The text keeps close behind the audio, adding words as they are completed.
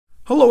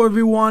Hello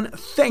everyone,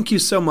 thank you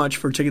so much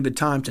for taking the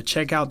time to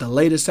check out the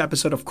latest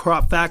episode of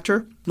Crop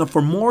Factor. Now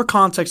for more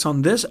context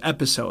on this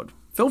episode,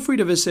 feel free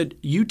to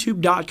visit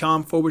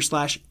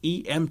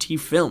youtube.com/EMT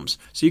Films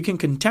so you can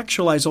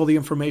contextualize all the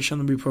information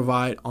that we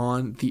provide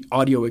on the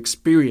audio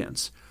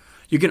experience.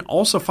 You can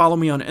also follow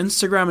me on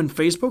Instagram and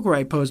Facebook where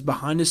I post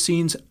behind the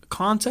scenes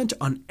content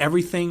on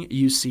everything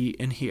you see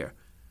and hear.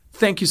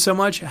 Thank you so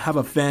much, have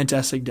a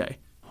fantastic day.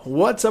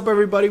 What's up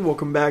everybody,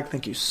 welcome back.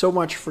 Thank you so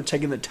much for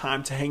taking the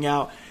time to hang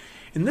out.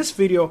 In this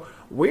video,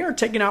 we are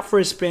taking out for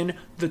a spin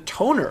the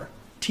Tonor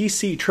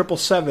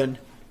TC777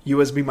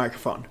 USB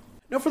microphone.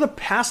 Now for the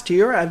past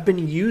year, I've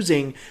been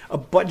using a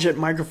budget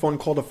microphone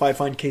called the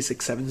Fifine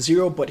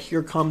K670, but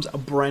here comes a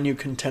brand new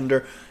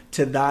contender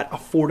to that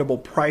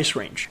affordable price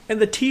range.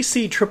 And the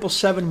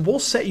TC777 will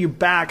set you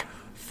back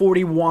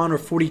 $41 or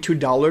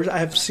 $42. I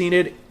have seen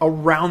it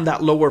around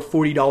that lower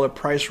 $40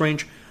 price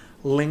range.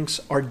 Links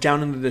are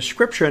down in the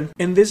description.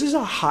 And this is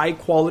a high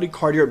quality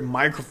cardioid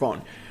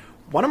microphone.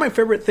 One of my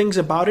favorite things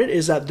about it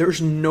is that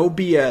there's no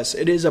BS.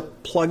 It is a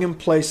plug and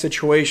play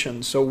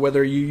situation. So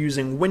whether you're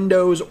using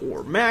Windows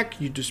or Mac,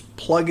 you just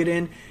plug it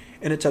in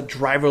and it's a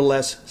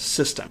driverless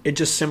system. It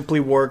just simply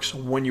works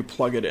when you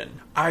plug it in.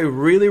 I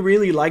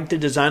really like the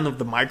design of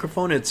the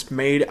microphone. It's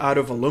made out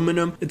of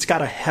aluminum. It's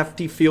got a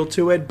hefty feel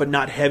to it, but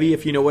not heavy,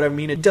 if you know what I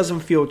mean. It doesn't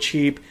feel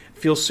cheap,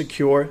 feels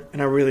secure,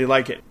 and I really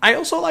like it. I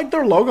also like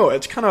their logo.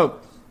 It's kind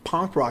of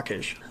punk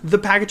rockish. The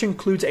package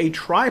includes a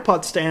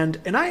tripod stand,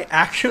 and I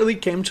actually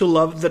came to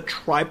love the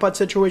tripod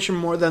situation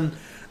more than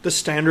the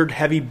standard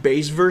heavy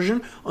bass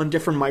version on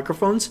different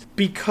microphones,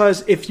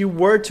 because if you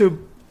were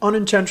to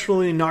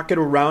unintentionally knock it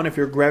around, if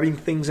you're grabbing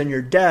things on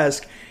your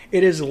desk,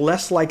 it is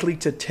less likely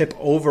to tip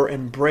over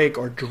and break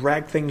or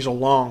drag things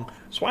along.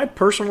 So I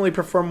personally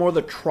prefer more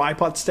the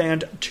tripod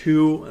stand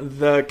to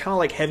the kind of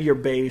like heavier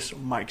bass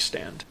mic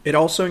stand. It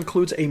also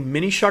includes a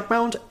mini shock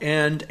mount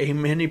and a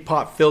mini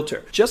pop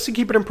filter. Just to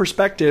keep it in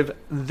perspective,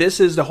 this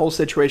is the whole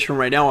situation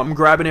right now. I'm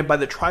grabbing it by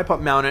the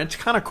tripod mount, and it's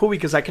kind of cool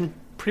because I can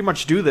pretty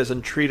much do this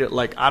and treat it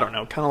like, I don't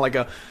know, kind of like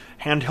a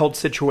handheld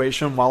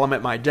situation while I'm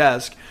at my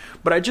desk.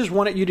 But I just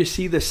wanted you to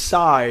see the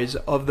size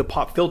of the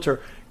pop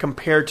filter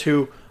compared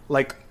to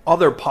like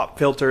other pop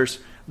filters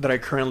that I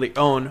currently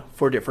own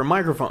for different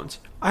microphones.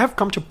 I have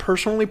come to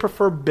personally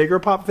prefer bigger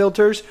pop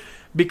filters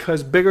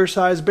because bigger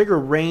size, bigger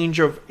range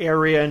of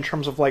area in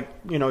terms of like,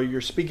 you know, if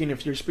you're speaking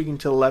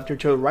to the left or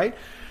to the right.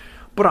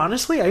 But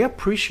honestly, I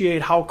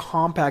appreciate how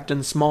compact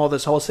and small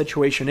this whole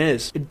situation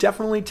is. It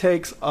definitely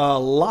takes a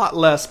lot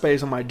less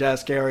space on my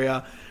desk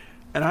area,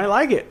 and I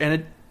like it, and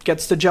it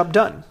gets the job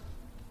done.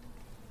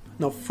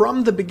 Now,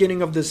 from the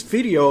beginning of this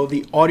video,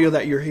 the audio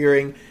that you're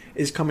hearing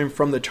is coming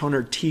from the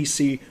Tonor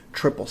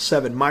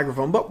TC777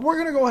 microphone, but we're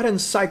going to go ahead and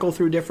cycle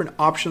through different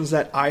options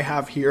that I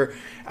have here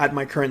at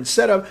my current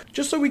setup,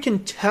 just so we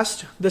can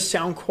test the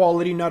sound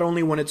quality, not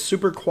only when it's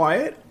super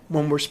quiet,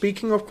 when we're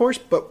speaking, of course,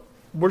 but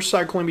we're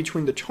cycling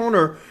between the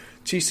Tonor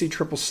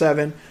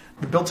TC777,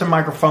 the built-in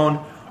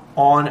microphone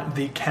on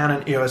the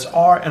Canon EOS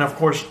R, and of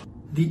course,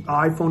 the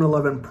iPhone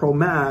 11 Pro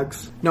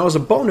Max. Now as a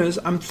bonus,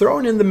 I'm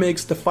throwing in the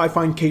mix the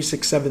Fifine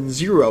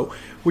K670,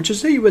 which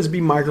is a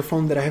USB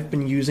microphone that I have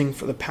been using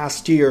for the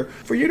past year,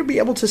 for you to be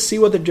able to see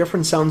what the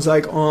difference sounds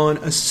like on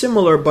a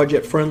similar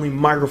budget-friendly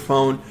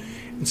microphone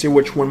and see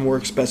which one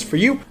works best for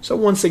you. So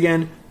once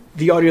again,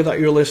 the audio that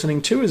you're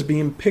listening to is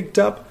being picked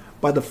up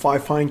by the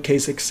Fifine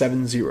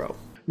K670.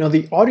 Now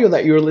the audio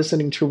that you're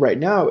listening to right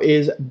now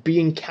is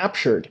being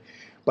captured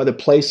by the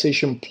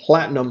PlayStation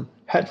Platinum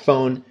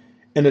headphone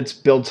and its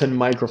built-in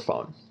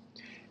microphone.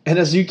 And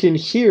as you can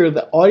hear,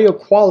 the audio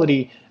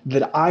quality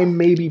that I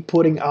may be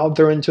putting out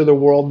there into the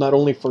world, not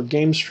only for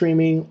game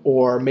streaming,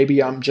 or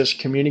maybe I'm just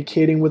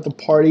communicating with the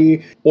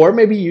party, or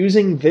maybe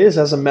using this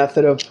as a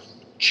method of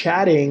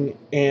chatting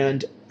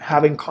and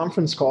having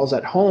conference calls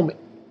at home,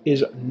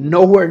 is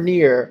nowhere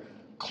near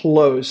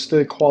close to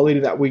the quality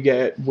that we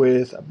get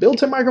with a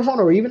built-in microphone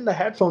or even the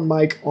headphone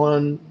mic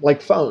on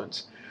like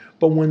phones.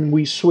 But when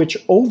we switch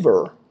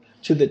over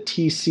to the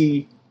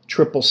TC777,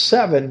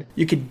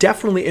 you could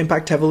definitely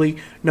impact heavily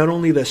not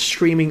only the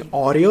streaming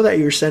audio that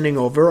you're sending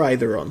over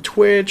either on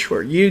Twitch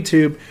or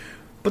YouTube,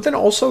 but then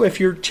also if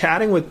you're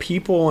chatting with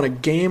people on a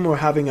game or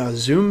having a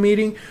Zoom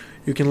meeting,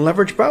 you can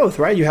leverage both,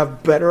 right? You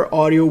have better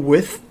audio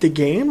with the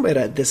game, but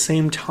at the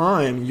same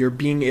time, you're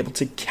being able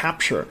to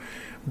capture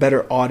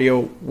better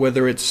audio,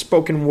 whether it's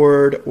spoken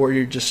word or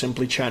you're just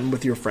simply chatting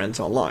with your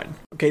friends online.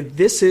 Okay,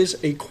 this is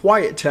a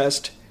quiet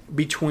test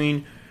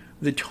between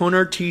the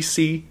Tonor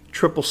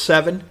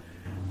TC777,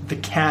 the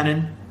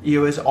Canon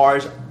EOS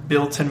R's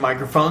built-in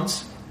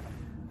microphones,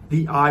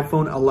 the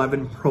iPhone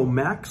 11 Pro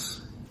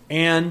Max,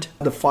 and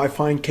the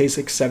Fifine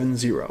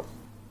K670.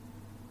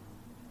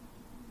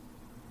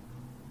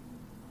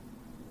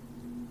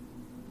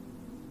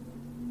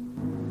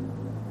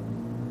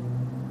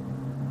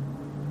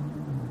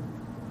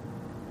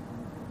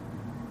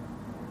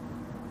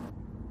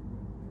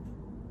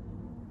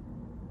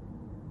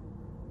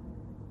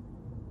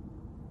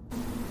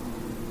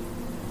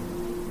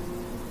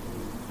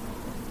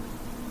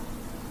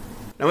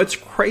 Now it's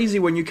crazy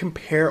when you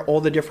compare all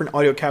the different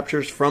audio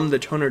captures from the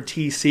Tonor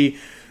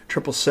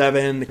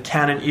TC777, the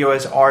Canon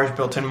EOS R's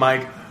built-in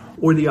mic,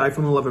 or the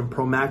iPhone 11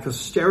 Pro Max, a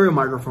stereo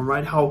microphone,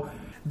 right? How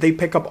they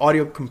pick up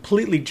audio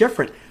completely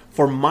different.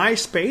 For my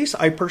space,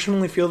 I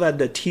personally feel that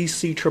the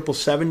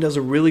TC777 does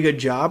a really good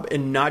job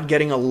in not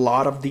getting a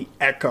lot of the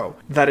echo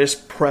that is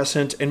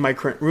present in my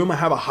current room. I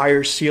have a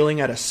higher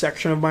ceiling at a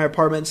section of my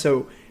apartment,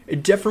 so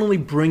it definitely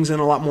brings in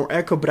a lot more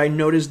echo, but I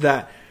noticed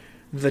that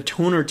the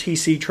Tonor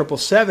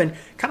TC777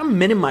 kind of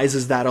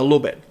minimizes that a little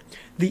bit.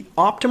 The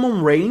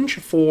optimum range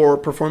for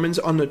performance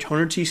on the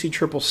Tonor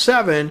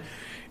TC777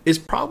 is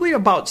probably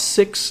about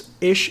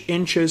 6-ish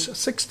inches,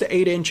 6 to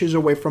 8 inches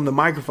away from the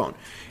microphone.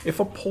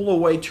 If I pull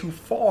away too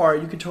far,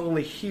 you can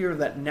totally hear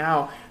that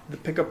now the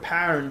pickup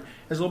pattern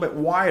is a little bit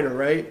wider,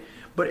 right?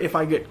 But if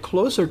I get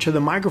closer to the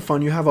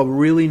microphone, you have a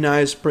really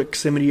nice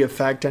proximity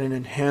effect and it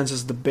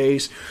enhances the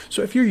bass.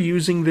 So if you're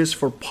using this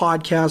for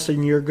podcasts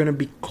and you're going to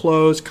be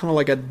close, kind of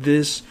like at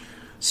this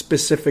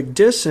specific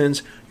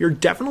distance, you're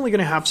definitely going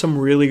to have some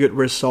really good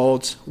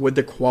results with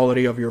the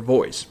quality of your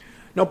voice.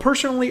 Now,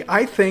 personally,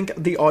 I think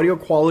the audio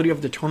quality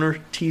of the Tonor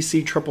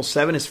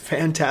TC777 is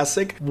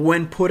fantastic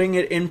when putting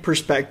it in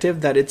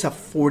perspective that it's a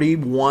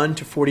 $41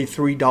 to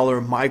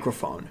 $43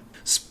 microphone.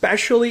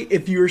 Especially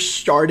if you're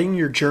starting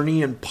your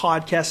journey in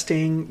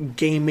podcasting,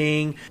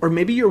 gaming, or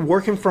maybe you're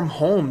working from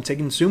home,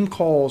 taking Zoom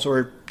calls,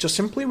 or just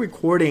simply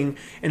recording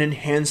and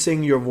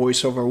enhancing your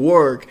voiceover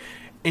work,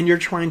 and you're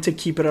trying to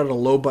keep it at a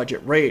low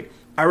budget rate.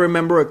 I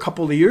remember a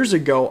couple of years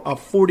ago, a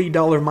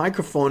 $40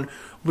 microphone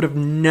would have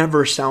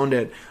never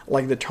sounded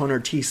like the Tonor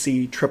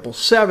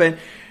TC777,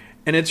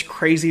 and it's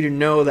crazy to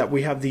know that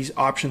we have these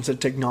options and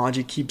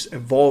technology keeps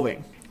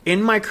evolving.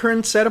 In my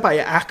current setup, I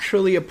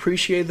actually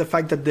appreciate the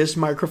fact that this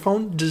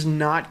microphone does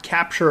not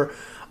capture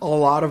a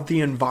lot of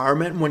the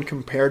environment when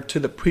compared to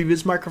the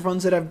previous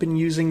microphones that I've been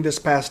using this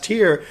past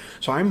year,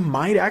 so I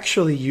might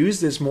actually use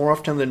this more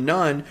often than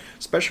none,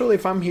 especially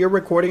if I'm here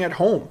recording at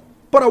home.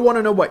 But I want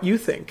to know what you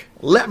think.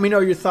 Let me know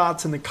your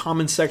thoughts in the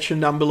comment section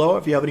down below.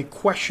 If you have any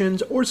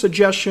questions or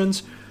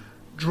suggestions,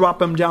 drop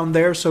them down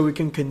there so we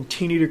can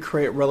continue to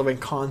create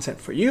relevant content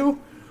for you.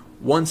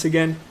 Once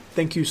again,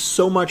 thank you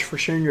so much for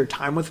sharing your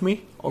time with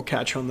me. I'll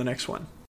catch you on the next one.